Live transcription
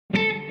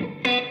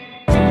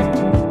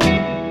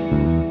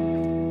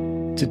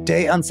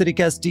Today on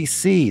CityCast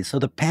DC, so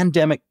the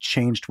pandemic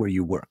changed where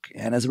you work.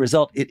 And as a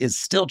result, it is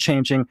still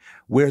changing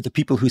where the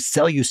people who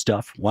sell you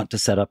stuff want to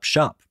set up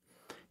shop.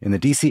 In the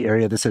DC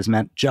area, this has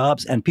meant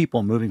jobs and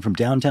people moving from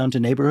downtown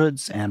to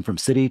neighborhoods and from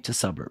city to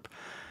suburb,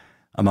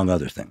 among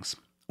other things.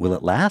 Will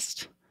it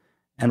last?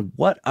 And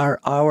what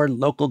are our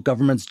local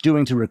governments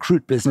doing to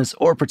recruit business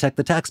or protect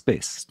the tax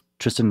base?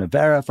 Tristan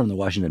Navarra from the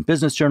Washington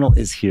Business Journal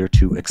is here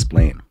to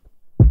explain.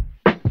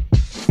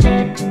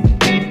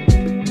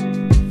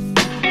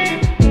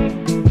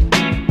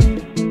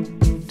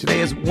 Today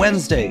is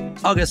Wednesday,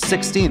 August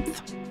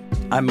 16th.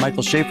 I'm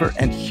Michael Schaefer,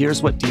 and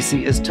here's what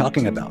DC is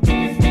talking about.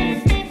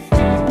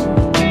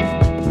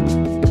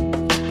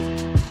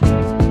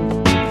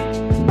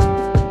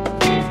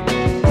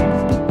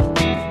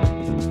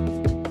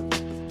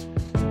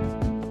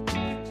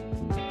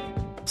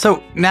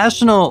 So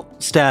national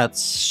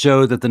stats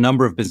show that the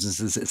number of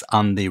businesses is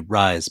on the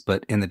rise,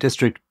 but in the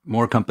district,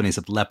 more companies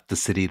have left the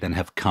city than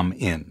have come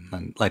in.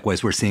 And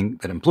likewise, we're seeing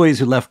that employees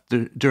who left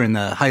during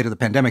the height of the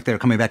pandemic, they're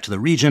coming back to the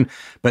region,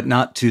 but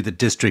not to the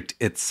district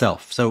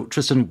itself. So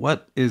Tristan,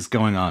 what is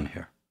going on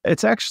here?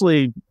 It's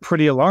actually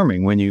pretty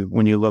alarming when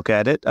you look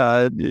at it.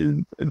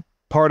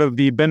 Part of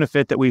the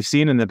benefit that we've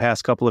seen in the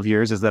past couple of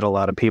years is that a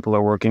lot of people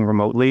are working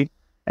remotely,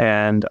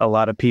 and a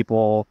lot of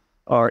people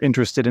are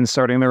interested in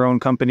starting their own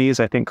companies.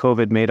 I think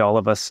COVID made all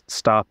of us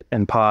stop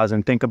and pause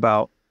and think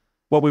about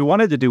what we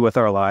wanted to do with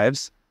our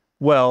lives.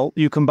 Well,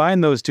 you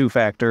combine those two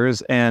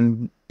factors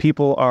and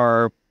people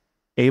are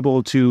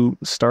able to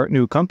start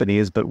new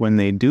companies, but when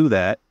they do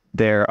that,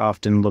 they're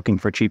often looking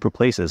for cheaper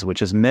places, which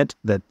has meant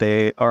that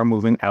they are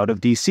moving out of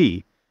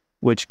DC,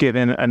 which,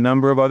 given a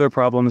number of other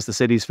problems the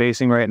city's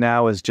facing right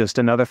now, is just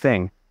another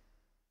thing.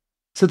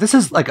 So this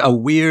is like a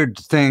weird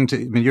thing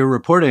you're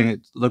reporting,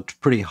 it looked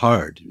pretty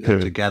hard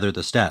to gather the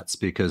stats,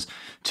 because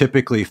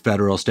typically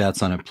federal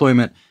stats on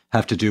employment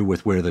have to do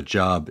with where the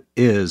job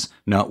is,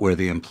 not where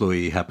the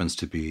employee happens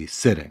to be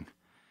sitting.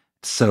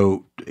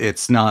 So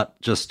it's not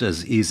just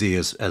as easy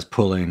as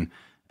pulling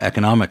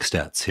economic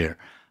stats here.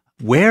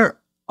 Where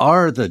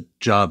are the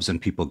jobs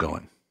and people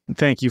going?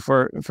 Thank you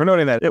for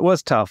noting that. It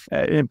was tough.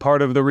 And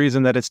part of the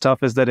reason that it's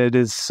tough is that it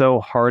is so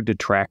hard to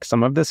track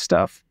some of this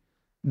stuff.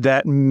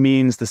 That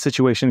means the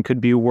situation could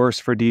be worse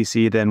for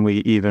DC than we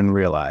even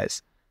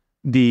realize.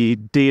 The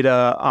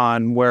data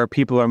on where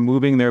people are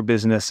moving their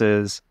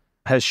businesses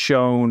has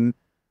shown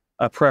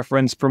a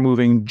preference for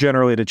moving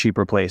generally to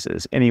cheaper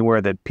places, anywhere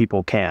that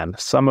people can.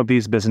 Some of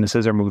these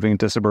businesses are moving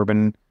to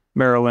suburban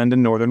Maryland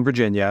and Northern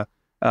Virginia,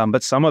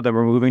 but some of them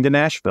are moving to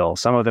Nashville.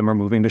 Some of them are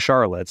moving to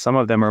Charlotte. Some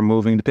of them are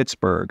moving to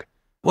Pittsburgh.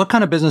 What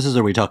kind of businesses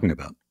are we talking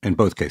about in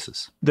both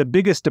cases? The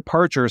biggest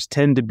departures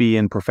tend to be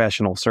in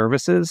professional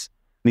services.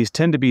 These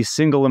tend to be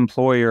single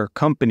employer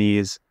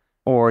companies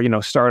or,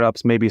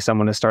 startups. Maybe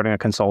someone is starting a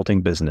consulting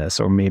business,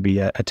 or maybe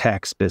a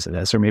tax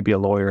business, or maybe a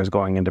lawyer is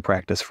going into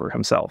practice for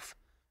himself.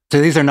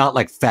 So these are not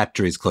like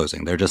factories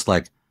closing. They're just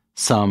like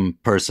some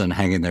person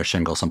hanging their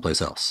shingle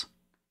someplace else.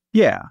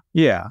 Yeah.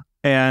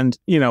 And,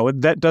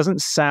 that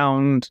doesn't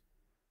sound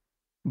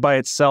by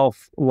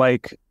itself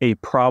like a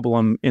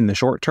problem in the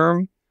short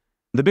term.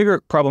 The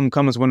bigger problem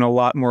comes when a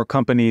lot more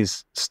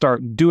companies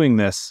start doing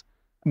this.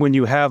 When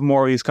you have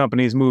more of these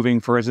companies moving,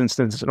 for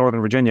instance, to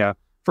Northern Virginia,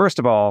 first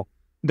of all,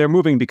 they're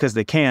moving because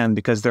they can,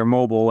 because they're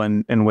mobile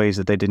in ways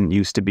that they didn't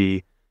used to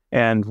be.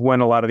 And when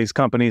a lot of these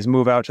companies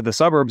move out to the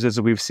suburbs, as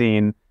we've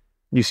seen,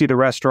 you see the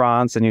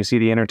restaurants and you see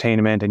the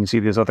entertainment and you see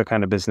these other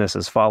kind of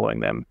businesses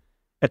following them.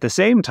 At the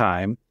same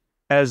time,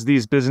 as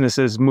these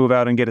businesses move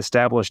out and get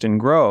established and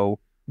grow,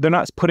 they're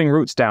not putting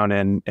roots down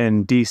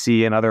in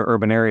DC and other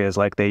urban areas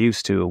like they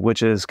used to,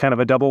 which is kind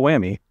of a double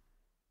whammy.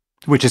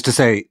 Which is to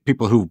say,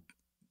 people who,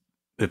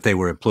 if they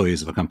were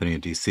employees of a company in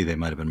DC, they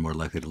might have been more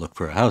likely to look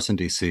for a house in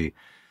DC. If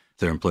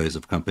they're employees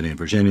of a company in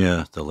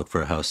Virginia, they'll look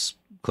for a house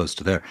close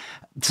to there.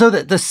 So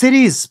the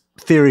city's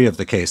theory of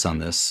the case on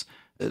this,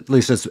 at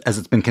least as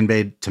it's been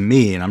conveyed to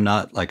me, and I'm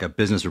not like a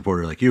business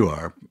reporter like you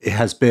are, it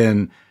has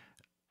been,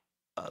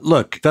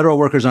 look, federal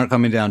workers aren't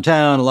coming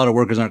downtown. A lot of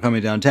workers aren't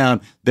coming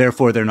downtown.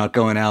 Therefore, they're not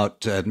going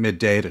out at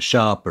midday to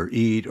shop or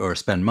eat or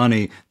spend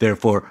money.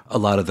 Therefore, a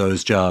lot of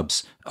those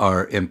jobs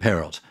are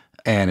imperiled.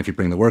 And if you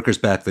bring the workers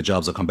back, the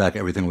jobs will come back,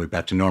 everything will be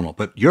back to normal.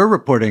 But your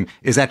reporting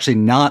is actually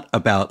not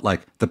about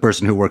like the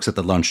person who works at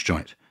the lunch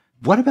joint.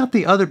 What about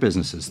the other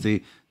businesses,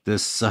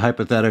 this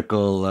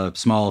hypothetical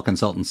small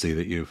consultancy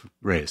that you've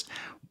raised?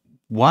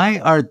 Why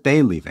are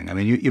they leaving? I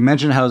mean, you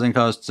mentioned housing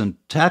costs and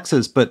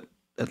taxes, but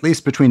at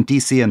least between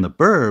DC and the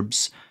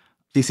burbs,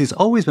 DC's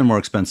always been more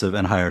expensive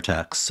and higher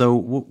tax. So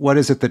what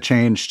is it that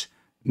changed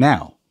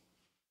now?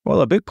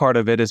 Well, a big part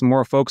of it is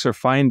more folks are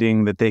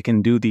finding that they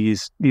can do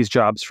these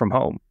jobs from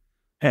home.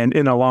 And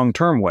in a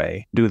long-term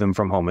way, do them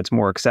from home. It's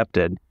more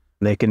accepted.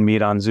 They can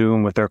meet on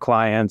Zoom with their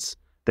clients.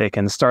 They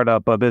can start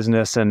up a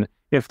business. And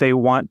if they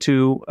want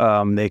to,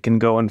 they can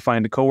go and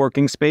find a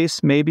co-working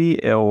space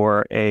maybe,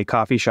 or a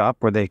coffee shop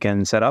where they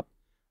can set up.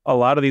 A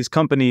lot of these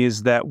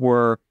companies that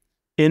were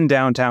in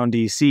downtown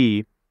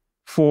DC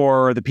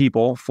for the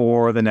people,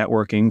 for the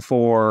networking,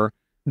 for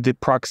the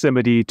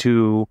proximity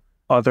to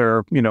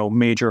other,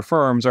 major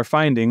firms are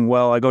finding,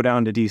 well, I go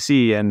down to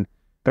DC and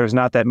there's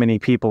not that many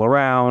people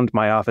around.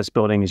 My office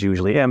building is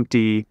usually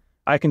empty.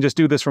 I can just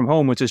do this from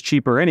home, which is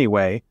cheaper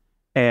anyway.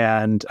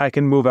 And I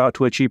can move out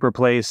to a cheaper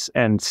place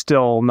and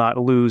still not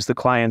lose the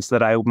clients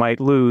that I might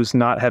lose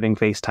not having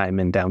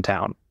FaceTime in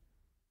downtown.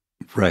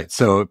 Right.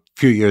 So a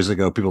few years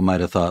ago, people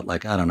might have thought,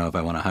 like, I don't know if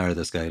I want to hire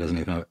this guy. He doesn't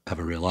even have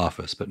a real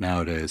office. But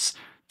nowadays,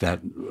 that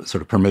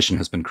sort of permission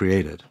has been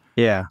created.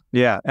 Yeah.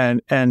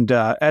 And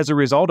as a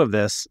result of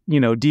this,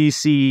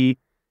 DC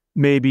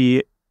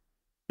maybe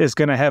is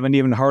going to have an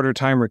even harder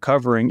time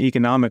recovering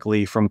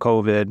economically from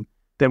COVID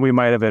than we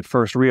might have at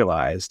first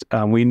realized.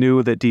 We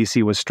knew that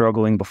DC was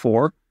struggling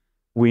before.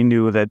 We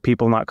knew that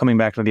people not coming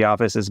back to the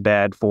office is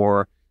bad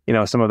for,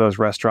 some of those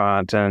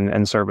restaurant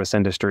and service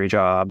industry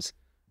jobs.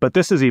 But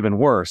this is even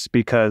worse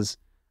because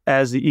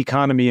as the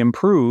economy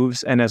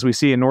improves, and as we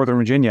see in Northern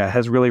Virginia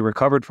has really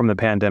recovered from the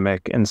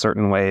pandemic in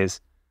certain ways,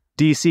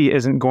 DC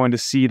isn't going to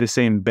see the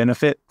same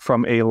benefit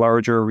from a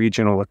larger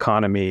regional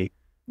economy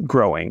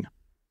growing.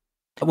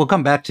 We'll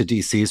come back to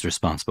DC's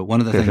response, but one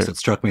of the things that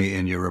struck me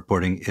in your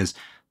reporting is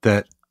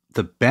that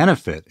the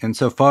benefit,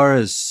 insofar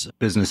as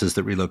businesses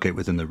that relocate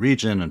within the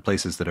region and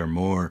places that are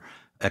more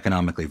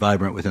economically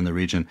vibrant within the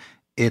region,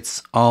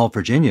 it's all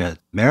Virginia.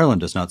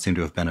 Maryland does not seem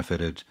to have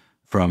benefited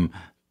from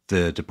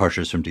the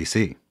departures from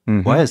DC.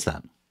 Mm-hmm. Why is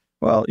that?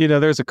 Well,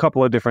 there's a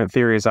couple of different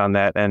theories on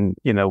that. And,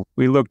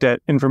 we looked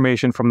at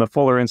information from the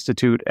Fuller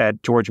Institute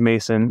at George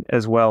Mason,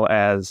 as well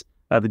as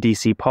the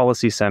DC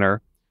Policy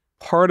Center.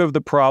 Part of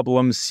the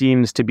problem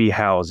seems to be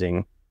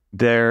housing.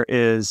 There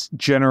is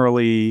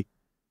generally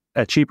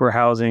a cheaper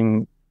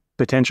housing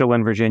potential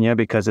in Virginia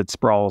because it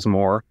sprawls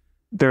more.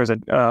 There's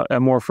a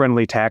more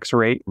friendly tax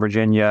rate.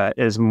 Virginia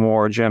is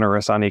more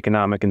generous on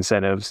economic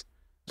incentives.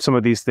 Some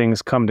of these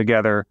things come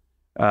together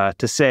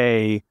to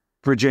say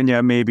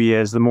Virginia maybe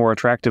is the more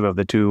attractive of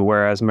the two,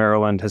 whereas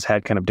Maryland has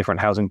had kind of different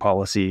housing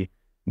policy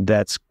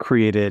that's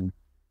created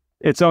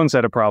its own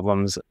set of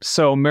problems.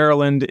 So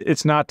Maryland,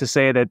 it's not to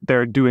say that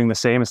they're doing the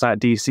same. It's not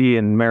DC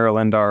and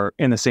Maryland are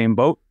in the same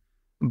boat,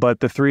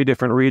 but the three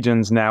different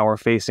regions now are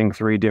facing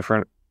three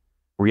different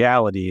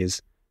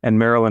realities, and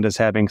Maryland is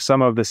having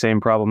some of the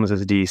same problems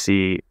as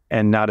DC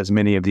and not as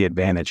many of the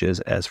advantages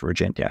as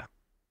Virginia.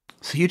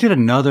 So you did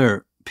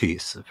another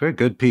piece, a very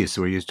good piece,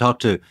 where you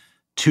talked to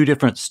two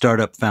different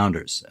startup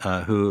founders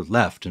who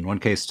left, in one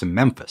case to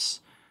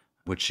Memphis,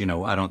 which,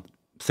 I don't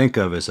think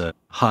of as a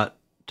hot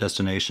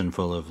destination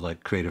full of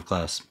like creative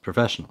class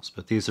professionals,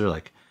 but these are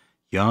like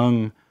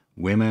young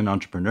women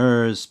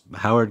entrepreneurs,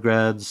 Howard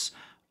grads,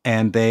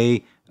 and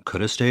they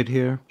could have stayed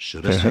here,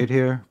 should have stayed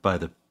here by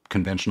the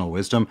conventional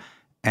wisdom,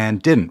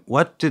 and didn't.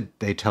 What did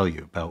they tell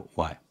you about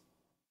why?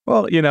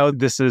 Well,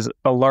 this is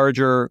a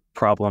larger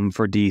problem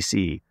for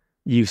DC.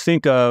 You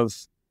think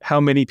of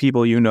how many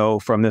people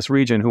from this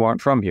region who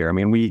aren't from here. I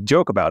mean, we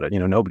joke about it.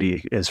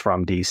 Nobody is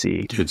from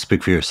DC. Dude,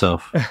 speak for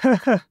yourself.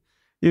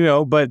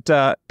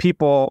 But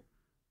people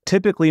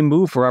typically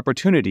move for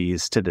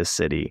opportunities to this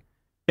city.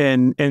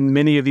 And in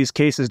many of these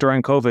cases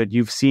during COVID,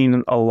 you've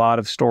seen a lot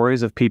of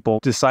stories of people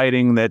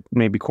deciding that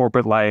maybe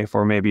corporate life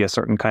or maybe a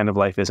certain kind of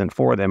life isn't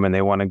for them, and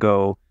they want to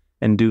go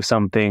and do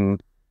something,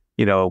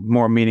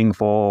 more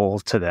meaningful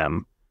to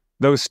them.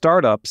 Those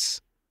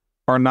startups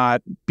are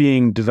not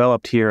being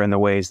developed here in the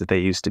ways that they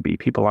used to be.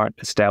 People aren't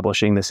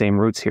establishing the same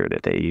roots here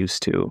that they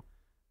used to.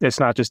 It's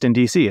not just in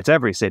DC, it's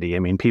every city. I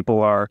mean, people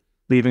are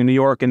leaving New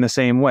York in the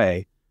same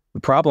way. The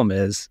problem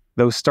is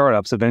those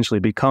startups eventually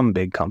become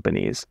big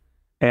companies.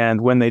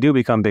 And when they do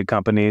become big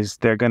companies,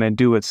 they're going to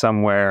do it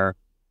somewhere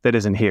that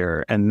isn't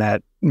here. And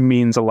that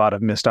means a lot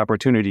of missed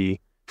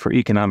opportunity for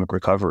economic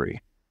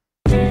recovery.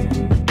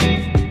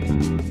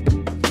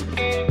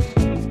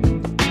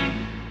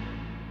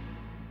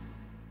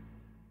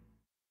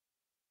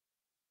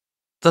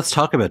 Let's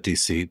talk about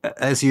DC.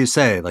 As you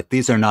say, like,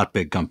 these are not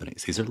big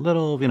companies. These are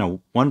little,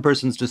 one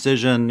person's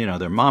decision,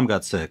 their mom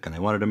got sick and they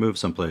wanted to move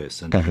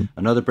someplace. And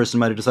another person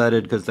might have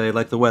decided because they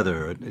like the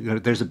weather.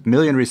 There's a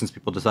million reasons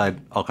people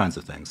decide all kinds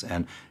of things.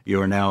 And you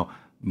are now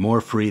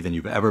more free than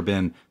you've ever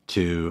been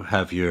to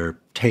have your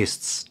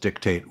tastes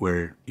dictate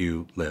where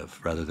you live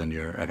rather than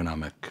your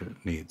economic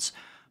needs.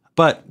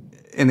 But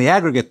in the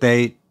aggregate,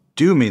 they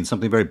do mean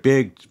something very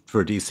big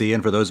for DC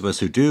and for those of us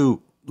who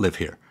do live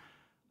here.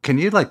 Can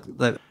you,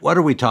 what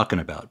are we talking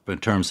about in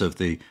terms of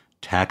the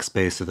tax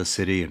base of the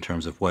city, in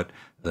terms of what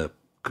the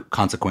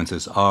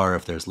consequences are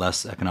if there's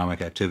less economic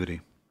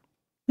activity?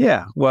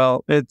 Yeah,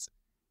 well,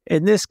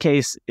 in this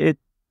case,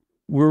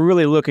 we're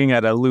really looking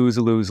at a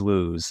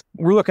lose-lose-lose.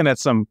 We're looking at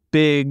some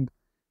big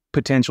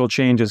potential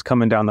changes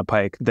coming down the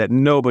pike that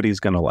nobody's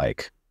going to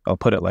like. I'll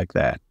put it like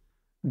that.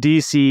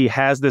 DC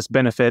has this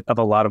benefit of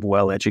a lot of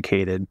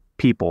well-educated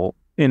people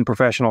in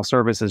professional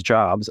services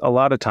jobs. A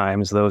lot of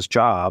times those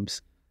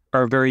jobs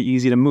are very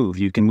easy to move.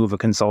 You can move a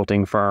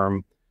consulting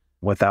firm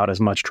without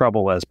as much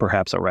trouble as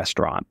perhaps a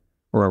restaurant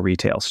or a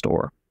retail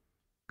store.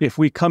 If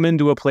we come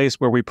into a place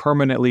where we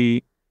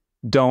permanently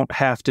don't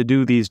have to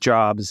do these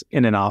jobs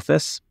in an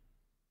office,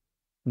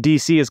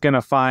 DC is going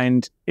to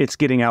find it's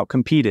getting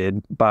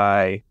outcompeted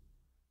by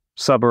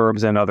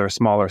suburbs and other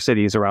smaller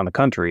cities around the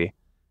country.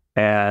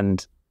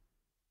 And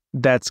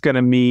that's going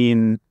to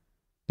mean,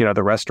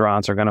 the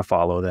restaurants are going to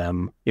follow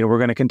them. We're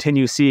going to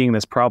continue seeing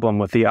this problem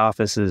with the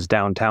offices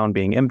downtown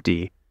being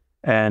empty.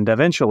 And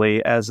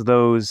eventually, as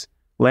those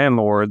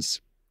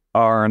landlords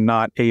are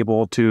not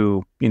able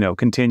to,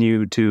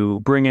 continue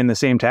to bring in the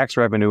same tax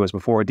revenue as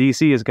before,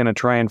 DC is going to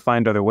try and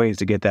find other ways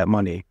to get that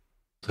money.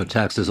 So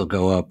taxes will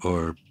go up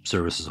or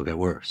services will get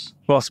worse.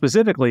 Well,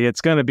 specifically,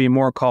 it's going to be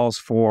more calls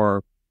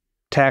for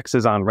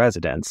taxes on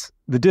residents.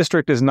 The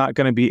district is not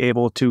going to be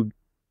able to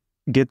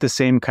get the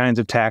same kinds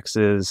of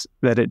taxes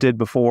that it did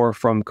before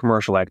from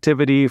commercial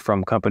activity,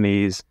 from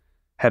companies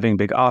having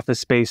big office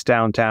space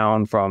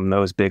downtown, from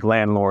those big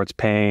landlords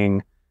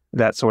paying,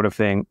 that sort of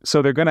thing.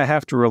 So they're going to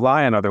have to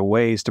rely on other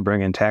ways to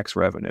bring in tax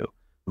revenue.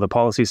 The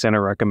Policy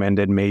Center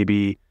recommended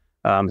maybe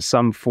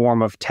some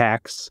form of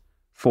tax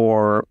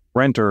for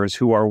renters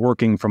who are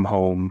working from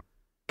home,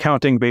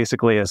 counting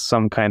basically as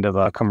some kind of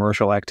a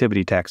commercial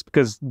activity tax,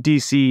 because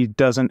DC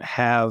doesn't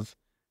have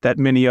that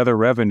many other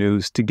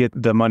revenues to get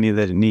the money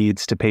that it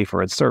needs to pay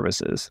for its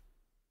services.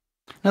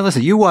 Now,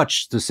 listen, you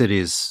watch the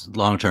city's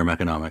long-term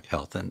economic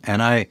health,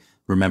 and I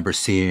remember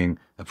seeing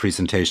a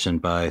presentation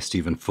by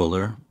Stephen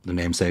Fuller, the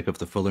namesake of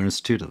the Fuller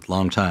Institute, a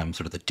long time,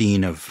 sort of the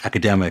dean of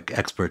academic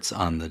experts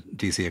on the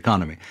DC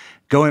economy,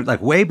 going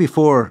like way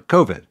before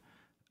COVID.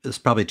 It's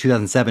probably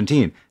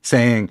 2017,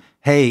 saying,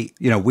 hey,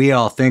 we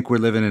all think we're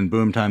living in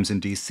boom times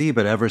in DC,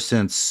 but ever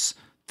since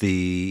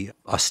the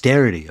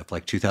austerity of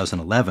like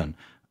 2011,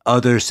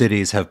 other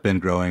cities have been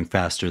growing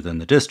faster than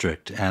the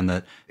district, and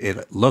that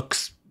it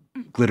looks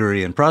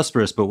glittery and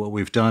prosperous, but what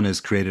we've done is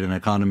created an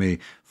economy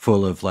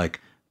full of like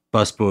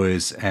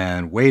busboys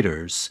and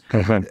waiters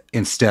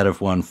instead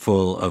of one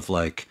full of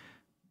like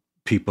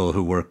people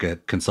who work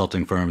at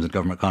consulting firms and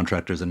government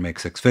contractors and make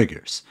six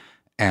figures.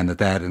 And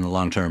that in the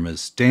long term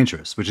is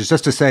dangerous, which is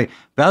just to say,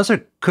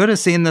 Bowser could have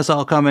seen this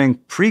all coming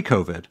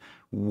pre-COVID.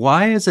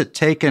 Why has it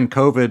taken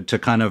COVID to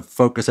kind of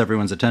focus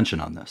everyone's attention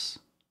on this?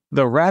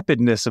 The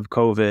rapidness of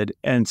COVID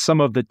and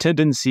some of the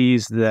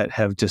tendencies that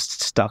have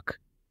just stuck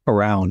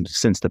around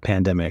since the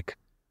pandemic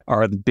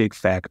are the big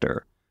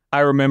factor. I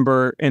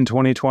remember in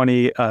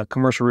 2020, a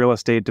commercial real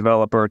estate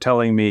developer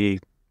telling me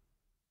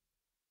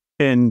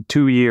in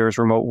 2 years,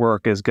 remote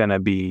work is going to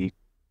be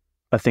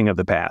a thing of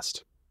the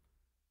past.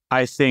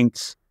 I think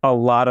a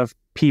lot of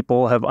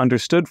people have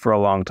understood for a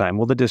long time,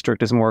 well, the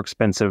district is more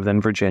expensive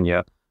than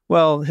Virginia.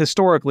 Well,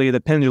 historically,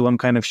 the pendulum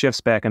kind of shifts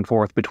back and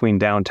forth between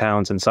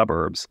downtowns and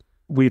suburbs.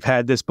 We've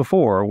had this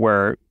before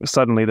where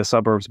suddenly the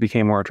suburbs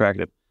became more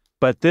attractive.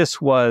 But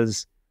this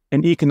was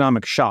an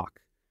economic shock.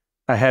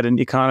 I had an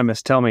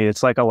economist tell me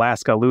it's like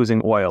Alaska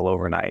losing oil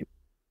overnight.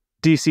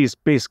 DC's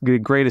basically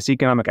greatest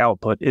economic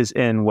output is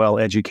in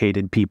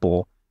well-educated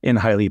people in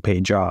highly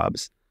paid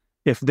jobs.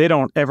 If they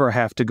don't ever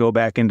have to go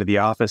back into the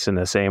office in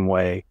the same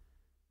way,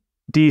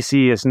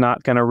 DC is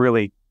not going to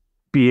really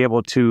be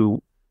able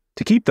to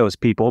keep those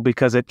people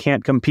because it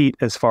can't compete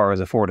as far as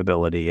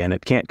affordability, and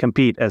it can't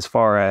compete as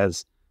far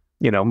as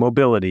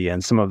mobility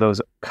and some of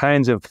those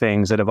kinds of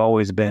things that have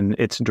always been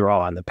its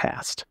draw in the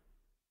past.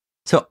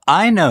 So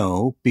I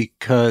know,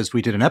 because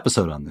we did an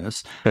episode on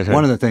this,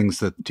 one of the things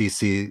that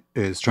DC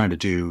is trying to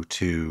do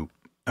to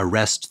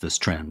arrest this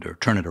trend or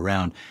turn it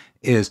around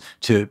is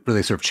to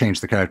really sort of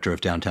change the character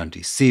of downtown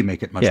DC,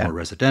 make it much more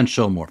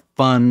residential, more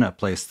fun, a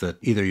place that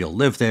either you'll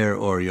live there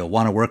or you'll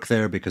want to work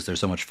there because there's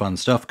so much fun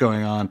stuff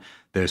going on.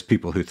 There's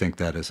people who think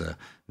that is a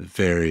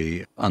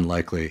very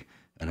unlikely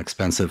and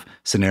expensive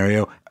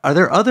scenario. Are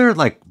there other,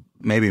 like,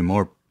 maybe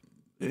more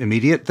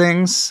immediate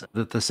things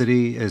that the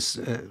city is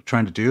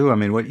trying to do? I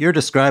mean, what you're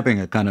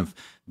describing, a kind of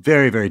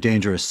very, very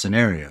dangerous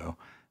scenario.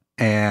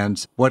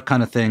 And what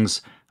kind of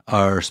things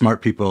are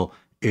smart people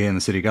in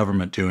the city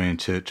government doing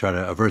to try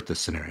to avert this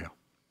scenario?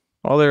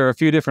 Well, there are a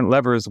few different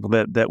levers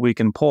that we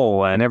can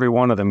pull, and every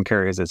one of them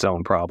carries its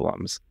own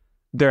problems.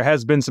 There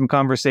has been some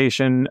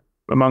conversation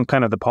among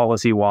kind of the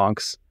policy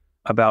wonks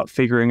about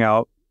figuring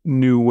out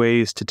new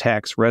ways to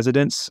tax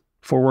residents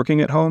for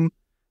working at home.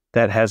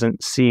 That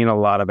hasn't seen a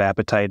lot of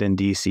appetite in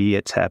DC.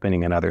 It's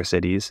happening in other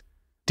cities.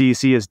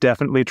 DC is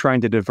definitely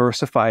trying to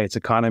diversify its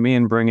economy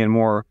and bring in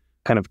more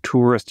kind of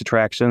tourist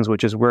attractions,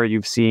 which is where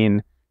you've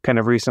seen kind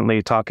of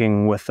recently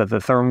talking with the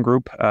Therm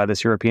Group,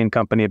 this European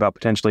company, about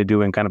potentially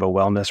doing kind of a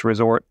wellness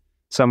resort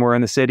somewhere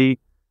in the city.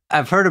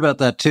 I've heard about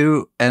that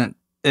too, and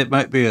it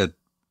might be a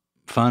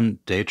fun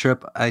day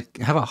trip. I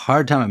have a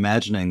hard time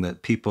imagining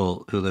that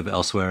people who live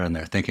elsewhere and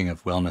they're thinking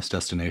of wellness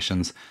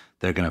destinations,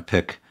 they're going to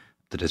pick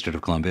the District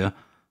of Columbia.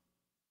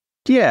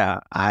 Yeah,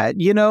 I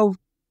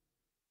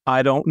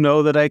don't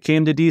know that I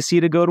came to DC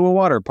to go to a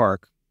water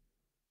park.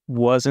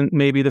 Wasn't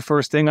maybe the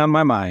first thing on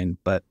my mind,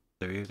 but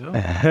there you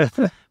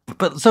go.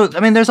 But so,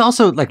 I mean, there's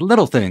also like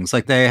little things,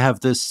 like they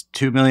have this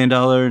 $2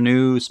 million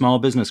new small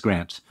business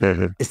grant.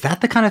 Is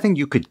that the kind of thing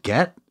you could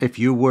get if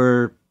you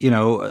were,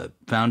 a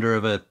founder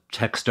of a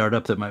tech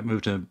startup that might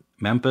move to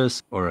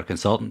Memphis, or a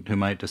consultant who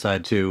might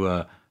decide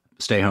to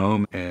stay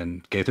home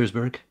in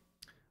Gaithersburg?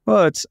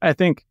 Well, I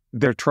think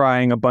they're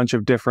trying a bunch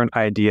of different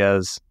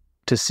ideas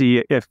to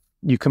see if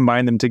you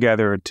combine them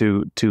together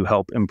to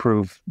help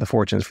improve the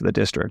fortunes for the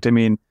district. I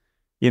mean,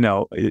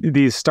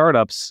 these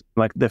startups,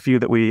 like the few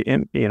that we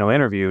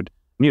interviewed,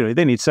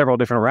 they need several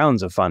different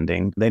rounds of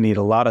funding. They need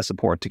a lot of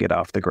support to get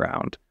off the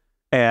ground.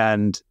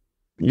 And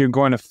you're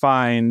going to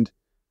find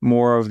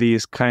more of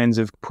these kinds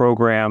of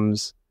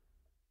programs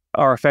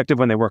are effective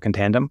when they work in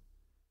tandem.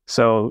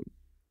 So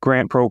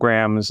grant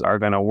programs are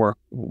going to work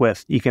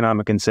with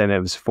economic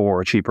incentives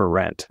for cheaper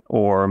rent,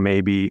 or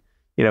maybe,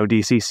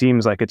 DC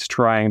seems like it's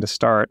trying to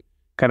start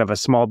kind of a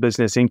small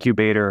business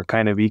incubator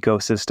kind of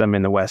ecosystem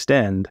in the West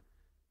End.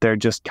 They're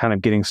just kind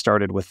of getting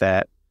started with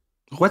that.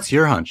 What's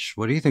your hunch?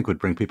 What do you think would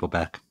bring people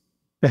back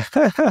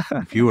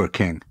if you were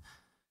king?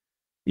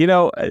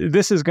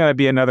 This is going to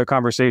be another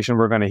conversation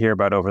we're going to hear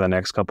about over the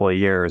next couple of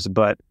years.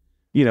 But,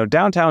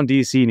 downtown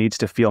DC needs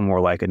to feel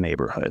more like a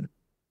neighborhood.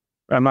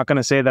 I'm not going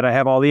to say that I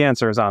have all the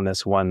answers on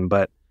this one,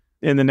 but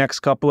in the next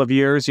couple of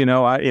years,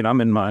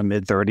 I'm in my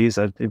mid-30s.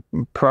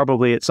 I'm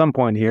probably at some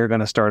point here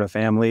going to start a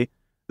family.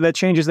 That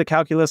changes the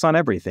calculus on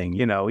everything.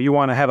 You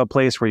want to have a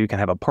place where you can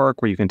have a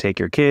park where you can take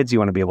your kids. You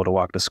want to be able to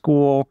walk to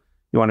school.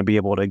 You want to be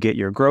able to get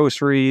your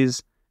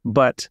groceries.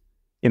 But,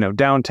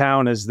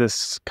 downtown is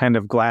this kind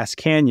of glass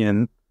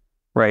canyon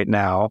right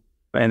now.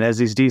 And as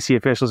these DC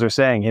officials are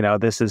saying,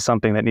 this is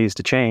something that needs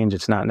to change.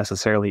 It's not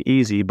necessarily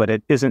easy, but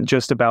it isn't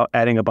just about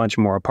adding a bunch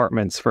more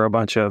apartments for a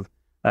bunch of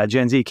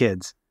Gen Z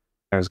kids.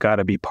 There's got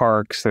to be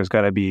parks. There's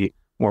got to be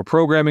more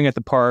programming at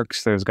the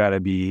parks. There's got to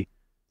be,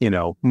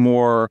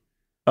 more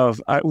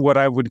of what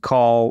I would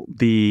call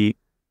the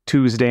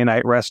Tuesday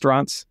night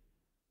restaurants,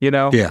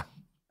 Yeah.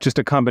 Just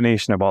a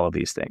combination of all of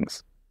these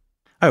things.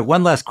 All right,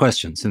 one last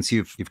question, since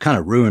you've kind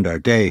of ruined our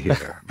day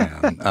here,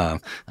 man.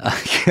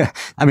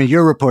 I mean,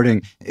 your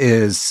reporting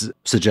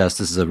suggests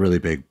this is a really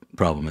big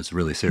problem. It's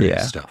really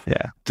serious stuff.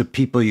 Yeah. The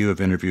people you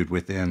have interviewed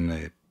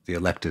within the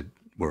elected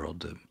world,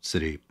 the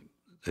city,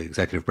 the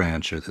executive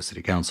branch, or the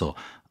city council,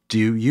 do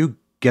you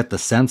get the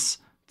sense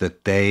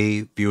that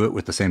they view it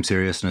with the same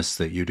seriousness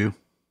that you do?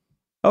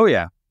 Oh,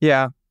 yeah.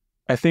 Yeah.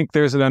 I think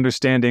there's an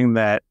understanding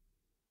that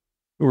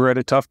we're at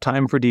a tough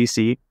time for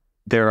DC.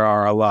 There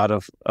are a lot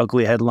of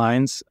ugly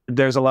headlines.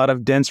 There's a lot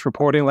of dense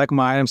reporting like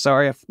mine. I'm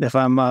sorry if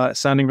I'm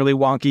sounding really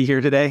wonky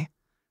here today.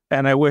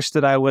 And I wish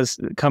that I was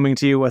coming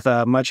to you with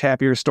a much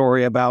happier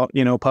story about,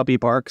 puppy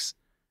parks.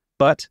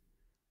 But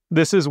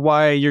this is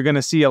why you're going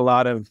to see a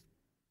lot of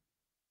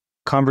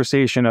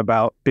conversation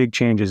about big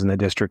changes in the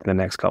district in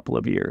the next couple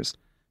of years,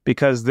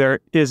 because there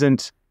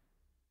isn't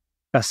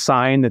a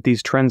sign that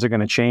these trends are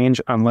going to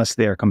change unless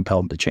they are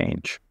compelled to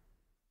change.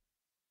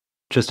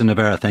 Tristan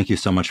Navarra, thank you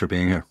so much for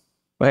being here.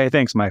 Well, hey,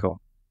 thanks,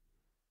 Michael.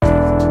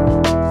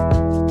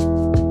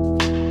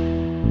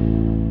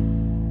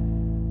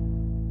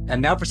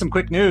 And now for some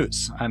quick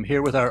news. I'm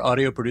here with our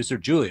audio producer,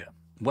 Julia.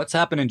 What's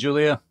happening,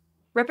 Julia?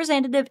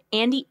 Representative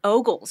Andy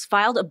Ogles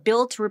filed a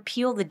bill to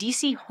repeal the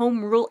D.C.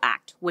 Home Rule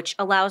Act, which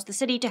allows the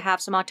city to have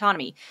some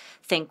autonomy.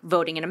 Think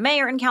voting in a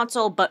mayor and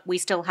council, but we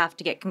still have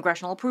to get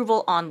congressional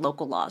approval on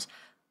local laws.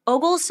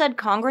 Ogles said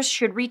Congress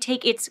should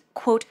retake its,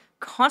 quote,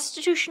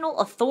 constitutional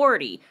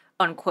authority,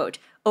 unquote,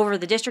 over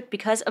the district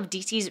because of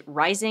D.C.'s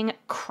rising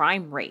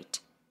crime rate.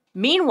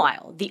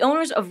 Meanwhile, the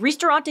owners of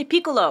Ristorante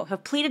Piccolo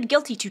have pleaded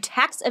guilty to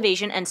tax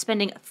evasion and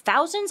spending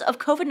thousands of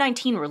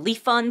COVID-19 relief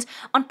funds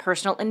on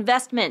personal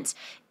investments.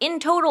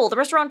 In total, the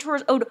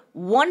restaurateurs owed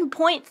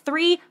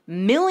 $1.3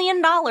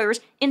 million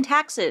in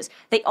taxes.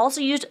 They also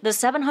used the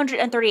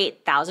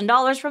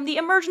 $738,000 from the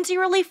emergency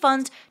relief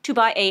funds to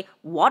buy a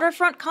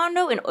waterfront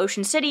condo in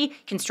Ocean City,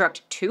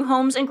 construct 2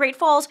 homes in Great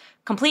Falls,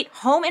 complete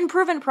home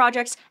improvement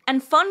projects,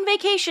 and fund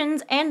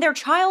vacations and their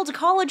child's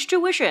college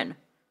tuition.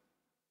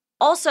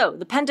 Also,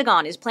 the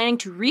Pentagon is planning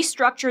to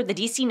restructure the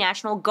D.C.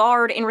 National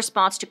Guard in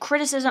response to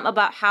criticism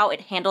about how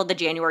it handled the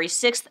January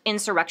 6th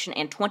insurrection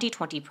and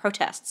 2020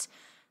 protests.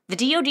 The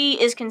DoD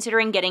is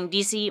considering getting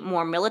D.C.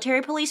 more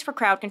military police for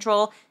crowd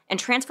control and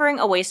transferring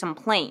away some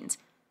planes.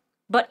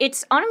 But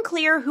it's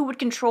unclear who would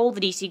control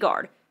the D.C.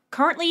 Guard.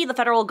 Currently, the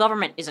federal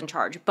government is in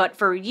charge, but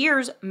for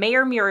years,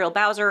 Mayor Muriel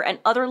Bowser and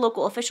other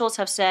local officials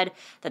have said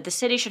that the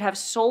city should have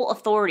sole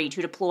authority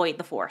to deploy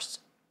the force.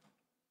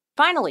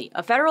 Finally,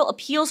 a federal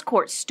appeals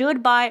court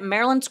stood by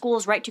Maryland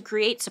schools' right to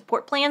create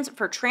support plans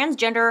for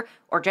transgender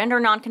or gender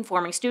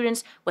nonconforming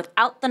students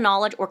without the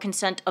knowledge or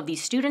consent of the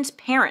students'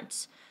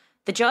 parents.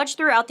 The judge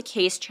threw out the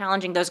case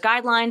challenging those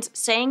guidelines,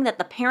 saying that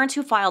the parents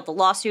who filed the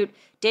lawsuit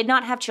did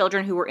not have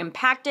children who were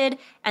impacted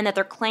and that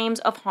their claims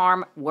of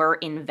harm were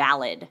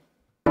invalid.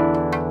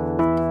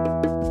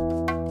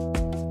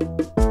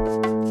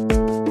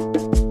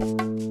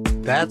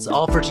 That's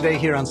all for today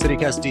here on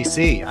CityCast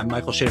DC. I'm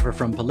Michael Schaefer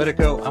from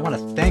Politico. I want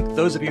to thank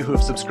those of you who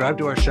have subscribed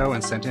to our show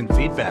and sent in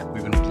feedback.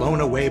 We've been blown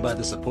away by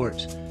the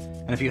support.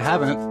 And if you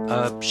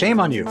haven't, shame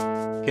on you.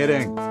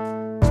 Kidding.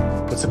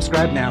 But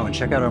subscribe now and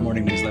check out our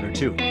morning newsletter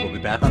too. We'll be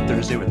back on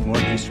Thursday with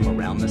more news from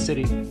around the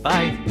city.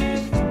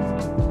 Bye.